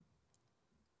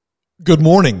Good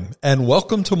morning and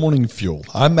welcome to Morning Fuel.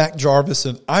 I'm Mac Jarvis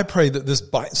and I pray that this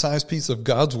bite-sized piece of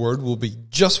God's Word will be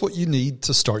just what you need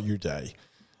to start your day.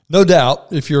 No doubt,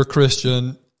 if you're a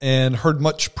Christian and heard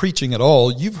much preaching at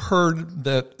all, you've heard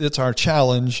that it's our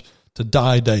challenge to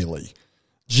die daily.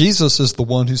 Jesus is the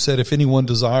one who said, if anyone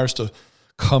desires to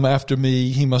come after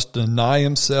me, he must deny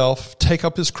himself, take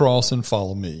up his cross and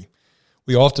follow me.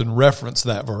 We often reference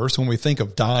that verse when we think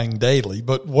of dying daily,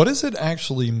 but what does it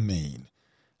actually mean?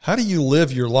 How do you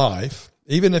live your life,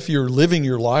 even if you're living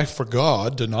your life for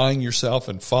God, denying yourself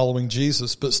and following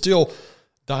Jesus, but still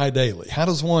die daily? How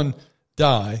does one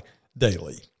die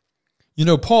daily? You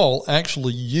know, Paul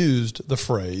actually used the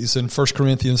phrase in 1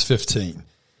 Corinthians 15.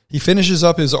 He finishes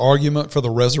up his argument for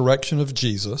the resurrection of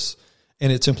Jesus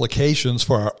and its implications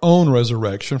for our own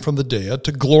resurrection from the dead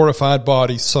to glorified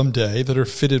bodies someday that are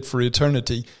fitted for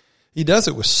eternity. He does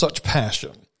it with such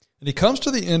passion. And he comes to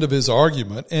the end of his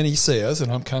argument and he says,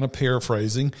 and I'm kind of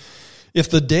paraphrasing, if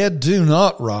the dead do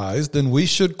not rise, then we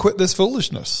should quit this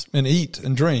foolishness and eat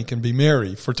and drink and be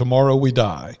merry, for tomorrow we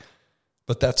die.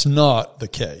 But that's not the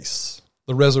case.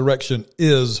 The resurrection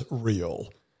is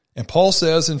real. And Paul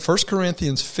says in 1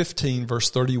 Corinthians 15, verse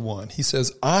 31, he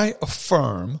says, I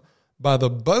affirm by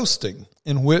the boasting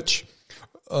in which,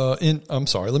 I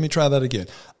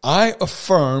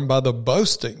affirm by the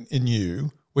boasting in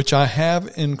you, which I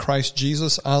have in Christ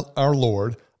Jesus our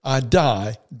Lord, I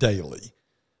die daily.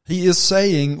 He is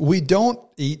saying we don't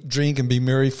eat, drink, and be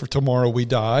merry, for tomorrow we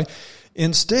die.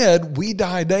 Instead, we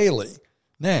die daily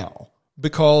now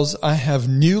because I have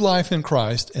new life in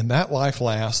Christ, and that life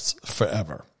lasts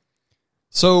forever.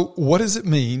 So what does it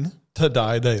mean to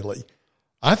die daily?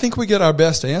 I think we get our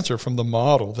best answer from the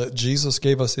model that Jesus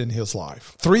gave us in his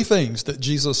life. 3 things that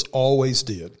Jesus always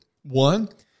did. 1,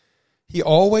 he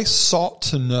always sought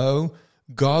to know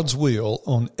God's will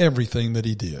on everything that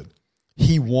he did.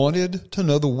 He wanted to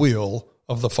know the will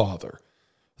of the Father.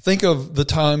 Think of the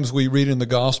times we read in the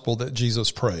gospel that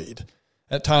Jesus prayed.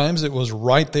 At times it was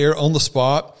right there on the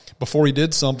spot before he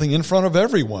did something in front of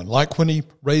everyone, like when he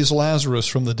raised Lazarus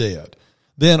from the dead.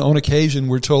 Then on occasion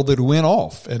we're told that he went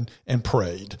off and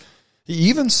prayed. He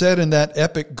even said in that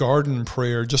epic garden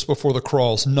prayer just before the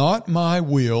cross, not my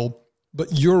will,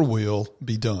 but your will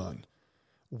be done.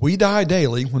 We die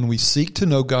daily when we seek to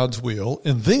know God's will.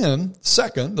 And then,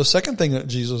 the second thing that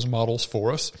Jesus models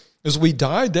for us is we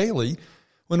die daily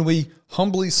when we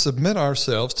humbly submit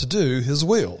ourselves to do his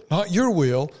will. Not your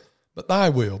will, but thy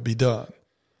will be done.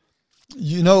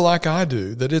 You know, like I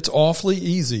do, that it's awfully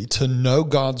easy to know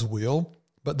God's will,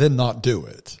 but then not do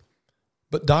it.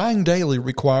 But dying daily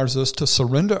requires us to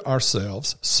surrender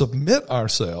ourselves, submit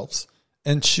ourselves,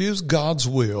 and choose God's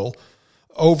will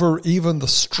over even the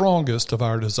strongest of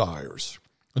our desires.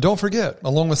 And don't forget,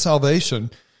 along with salvation,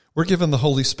 we're given the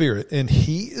Holy Spirit, and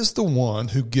he is the one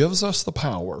who gives us the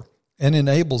power and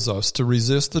enables us to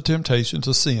resist the temptation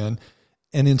to sin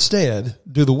and instead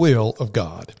do the will of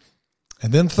God.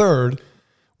 And then 3rd,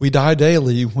 we die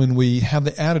daily when we have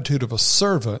the attitude of a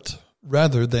servant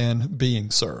rather than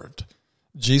being served.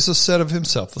 Jesus said of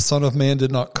himself, the Son of Man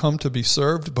did not come to be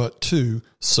served, but to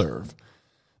serve.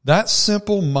 That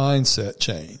simple mindset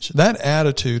change, that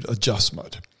attitude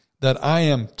adjustment, that I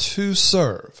am to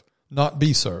serve, not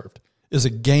be served, is a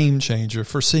game changer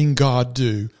for seeing God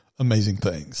do amazing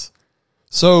things.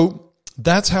 So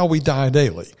that's how we die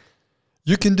daily.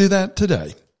 You can do that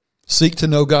today. Seek to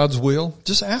know God's will.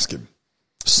 Just ask him.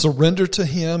 Surrender to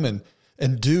him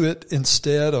and do it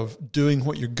instead of doing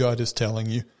what your gut is telling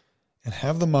you. And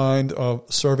have the mind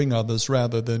of serving others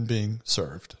rather than being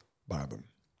served by them.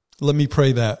 Let me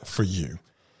pray that for you.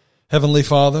 Heavenly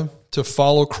Father, to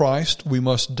follow Christ, we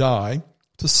must die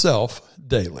to self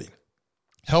daily.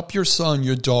 Help your son,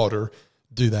 your daughter,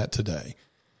 do that today.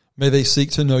 May they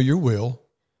seek to know your will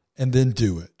and then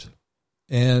do it.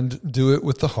 And do it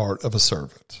with the heart of a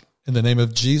servant. In the name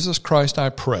of Jesus Christ, I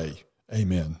pray.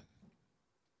 Amen.